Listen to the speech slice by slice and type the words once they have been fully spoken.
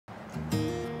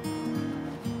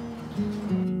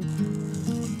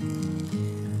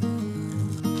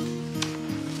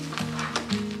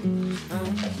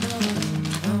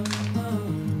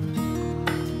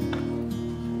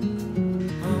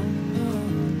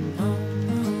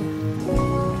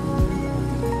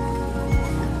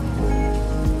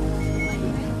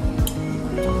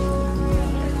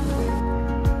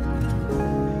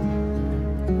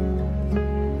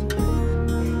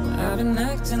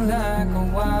Acting like a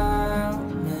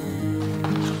wild man,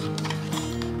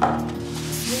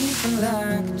 sleeping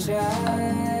like a child,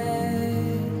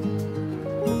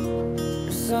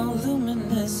 so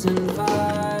luminous and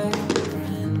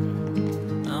vibrant.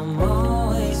 I'm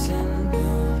always in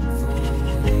bloom for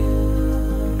you,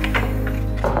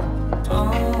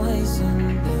 always in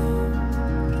bloom,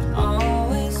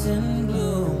 always in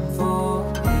bloom for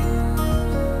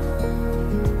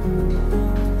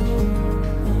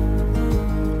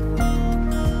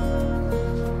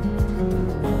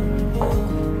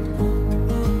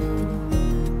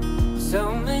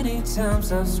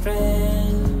times I've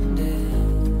stranded,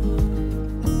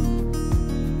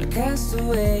 a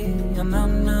castaway on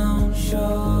unknown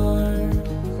shore,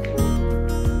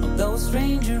 although a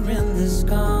stranger in this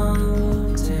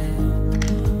continent,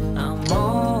 I'm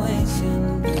always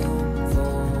in bloom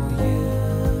for you,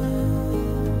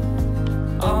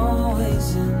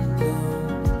 always in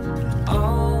bloom,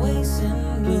 always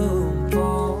in bloom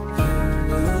for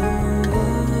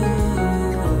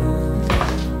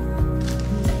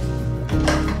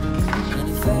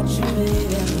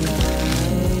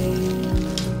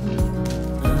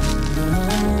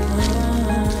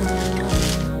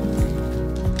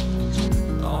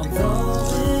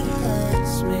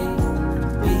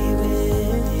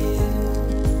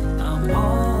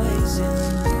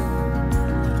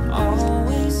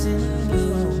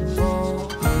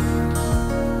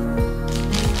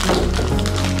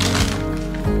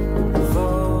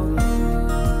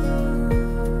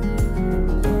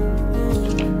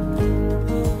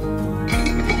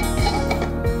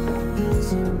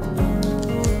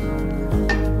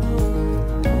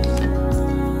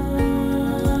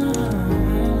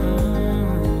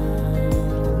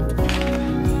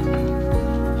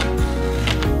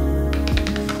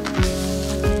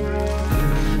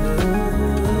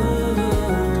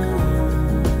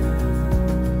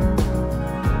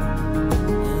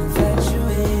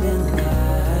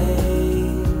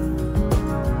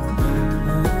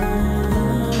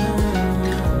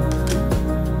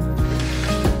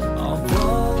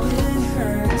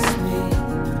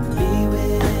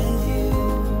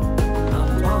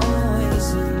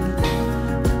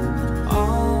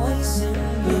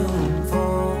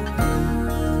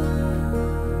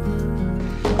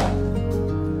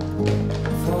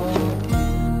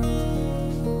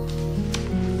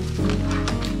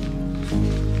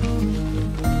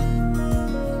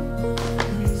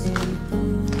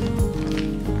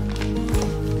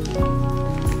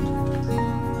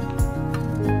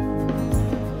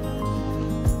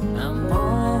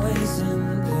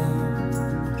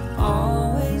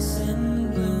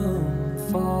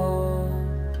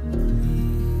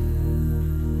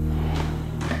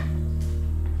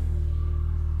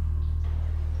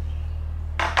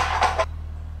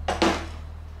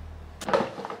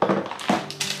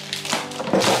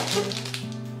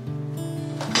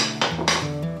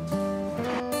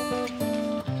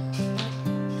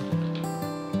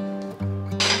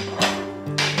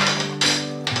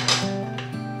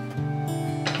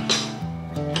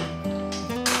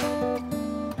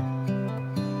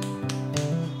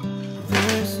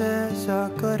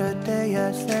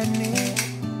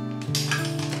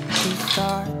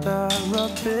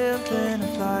building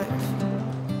of life.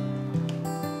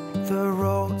 The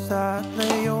roads that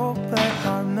lay open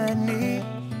are many,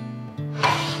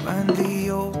 when the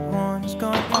old ones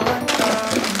gone under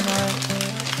tonight.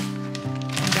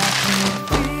 And I can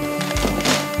feel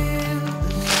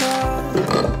the sun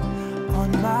on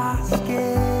my skin,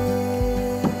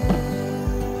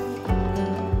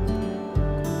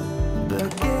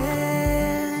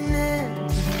 beginning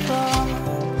to fall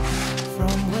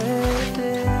from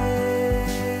within.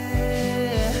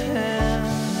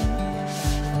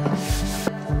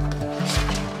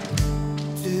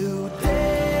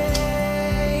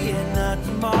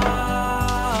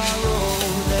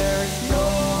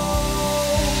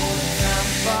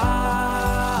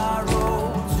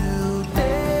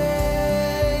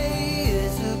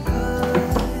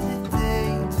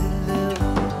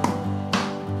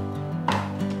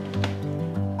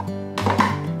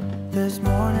 This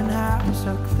morning has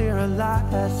a clearer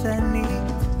light as any,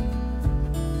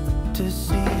 to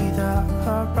see the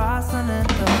horizon in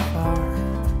the far.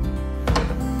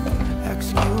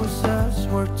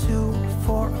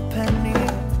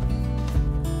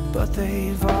 but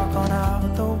they've all gone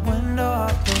out the window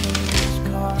of this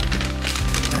car.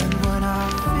 And when I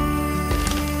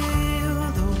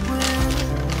feel the wind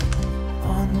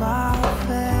on my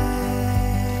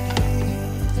face,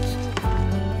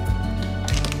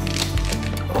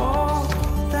 all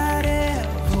that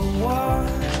ever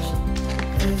was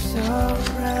is a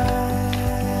wreck.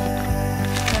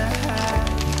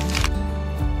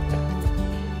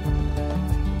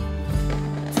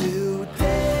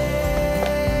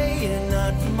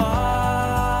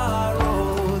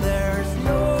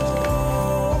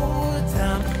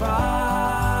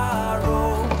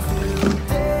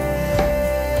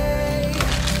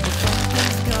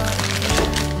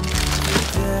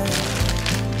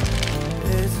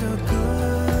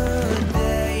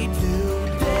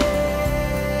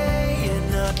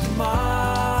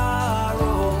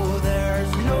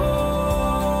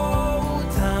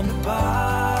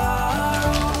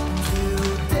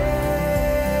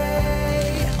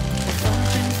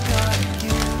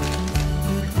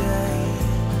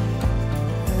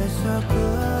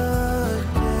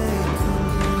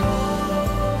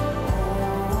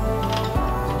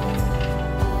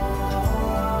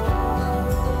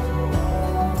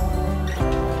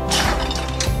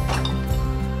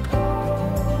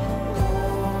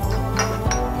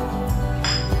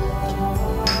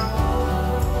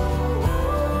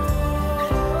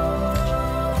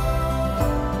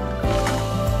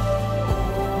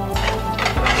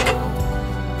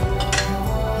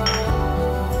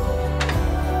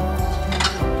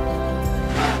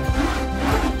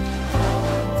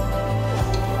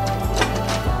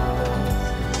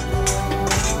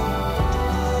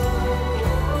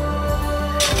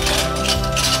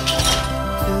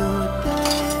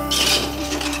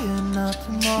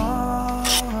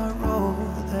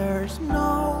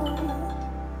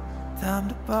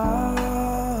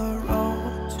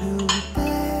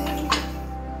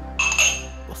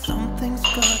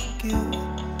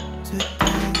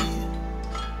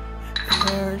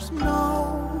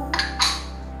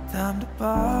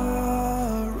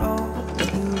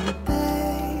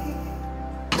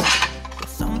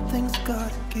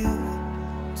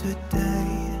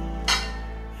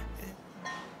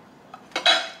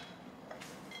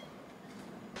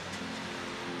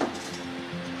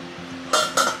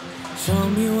 Show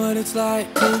me what it's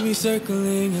like to be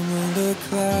circling among the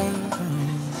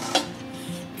clouds.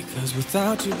 Because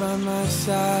without you by my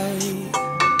side,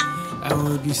 I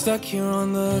would be stuck here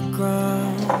on the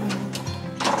ground.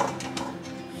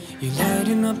 You're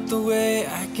lighting up the way,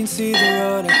 I can see the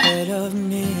road ahead of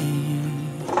me.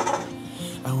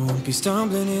 I won't be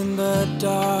stumbling in the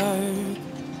dark.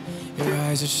 Your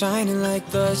eyes are shining like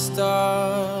the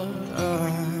stars.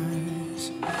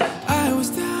 I was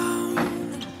down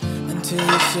until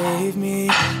you saved me,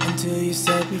 until you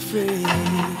set me free.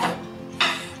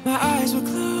 My eyes were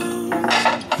closed,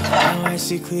 now I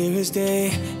see clear as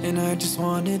day. And I just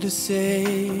wanted to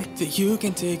say that you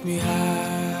can take me high.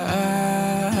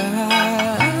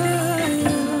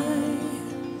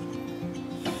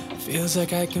 Feels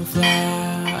like I can fly.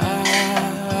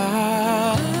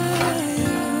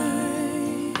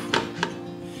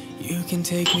 You can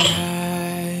take me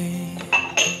high.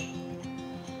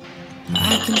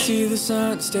 I can see the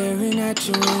sun staring at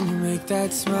you when you make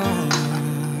that smile.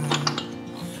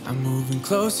 I'm moving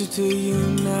closer to you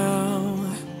now.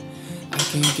 I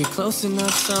can't get close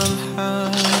enough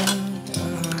somehow.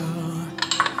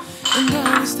 And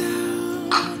I was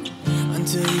down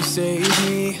until you saved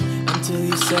me, until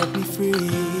you set me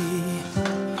free.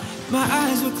 My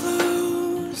eyes were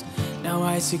closed, now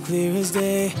I see clear as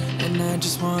day. And I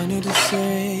just wanted to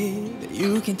say that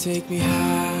you can take me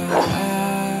high.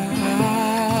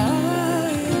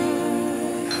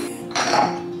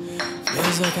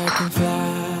 Feels like I can fly.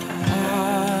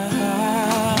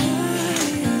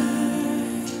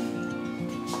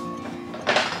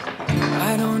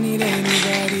 I don't need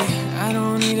anybody, I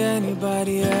don't need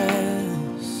anybody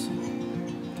else.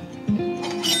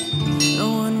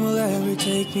 No one will ever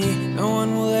take me, no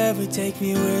one will ever take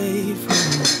me away from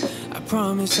you. I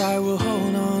promise I will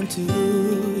hold on to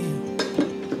you.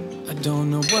 I don't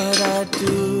know what I'd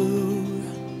do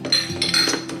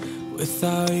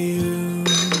without you.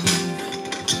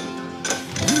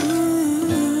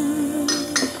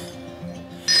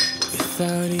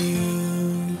 Without you.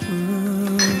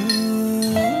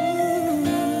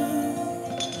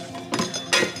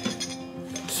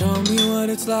 Show me what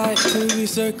it's like to be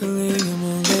circling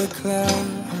among the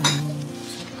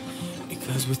clouds.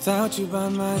 Because without you by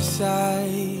my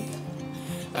side,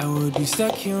 I would be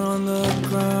stuck here on the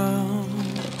ground.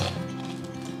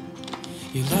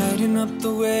 You're lighting up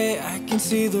the way, I can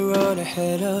see the road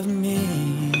ahead of me.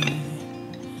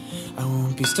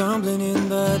 be stumbling in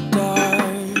the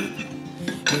dark.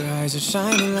 Your eyes are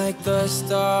shining like the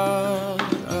stars.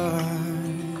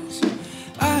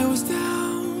 I was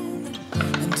down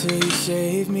until you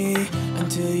saved me,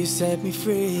 until you set me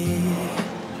free.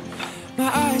 My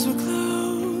eyes were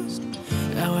closed,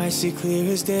 now I see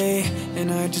clear as day.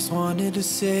 And I just wanted to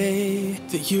say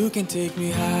that you can take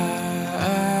me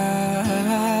high.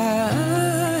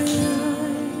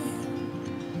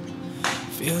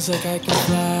 Feels like I can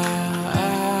fly.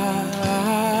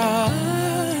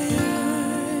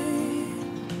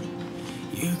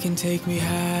 You can take me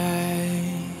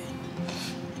high.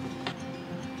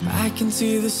 I can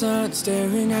see the sun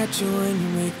staring at you when you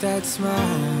make that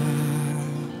smile.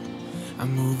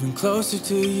 I'm moving closer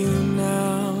to you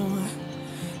now.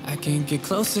 I can't get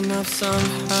close enough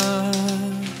somehow.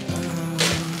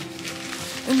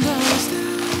 And I was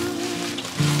down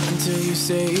until you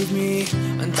saved me,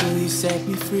 until you set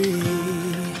me free.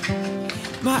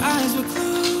 My eyes were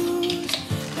closed,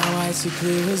 now I see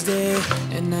clear as day.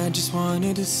 And I just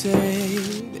wanted to say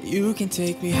that you can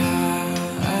take me high.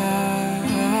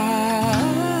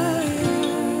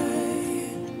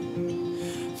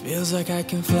 Feels like I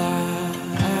can fly.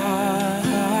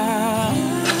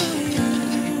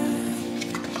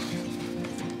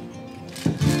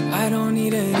 I don't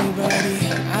need anybody,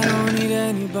 I don't need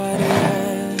anybody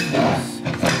else.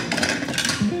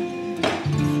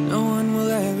 No one will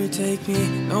ever take me,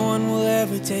 no one will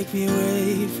ever take me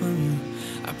away from you.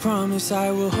 I promise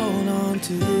I will hold on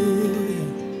to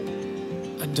you.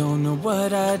 I don't know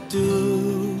what I'd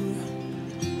do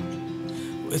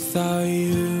without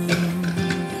you.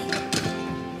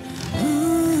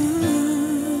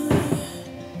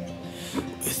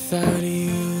 Without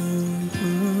you.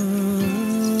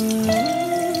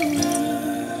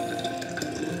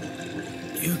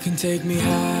 You can take me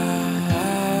high.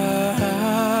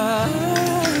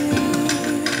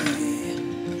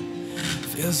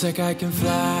 Feels like I can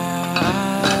fly.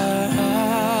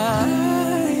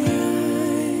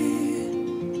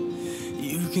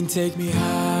 You can take me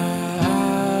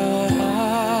high.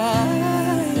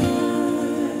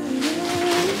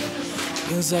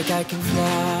 Feels like I can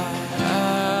fly.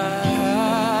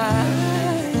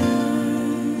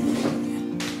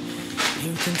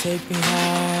 You can take me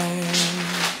high.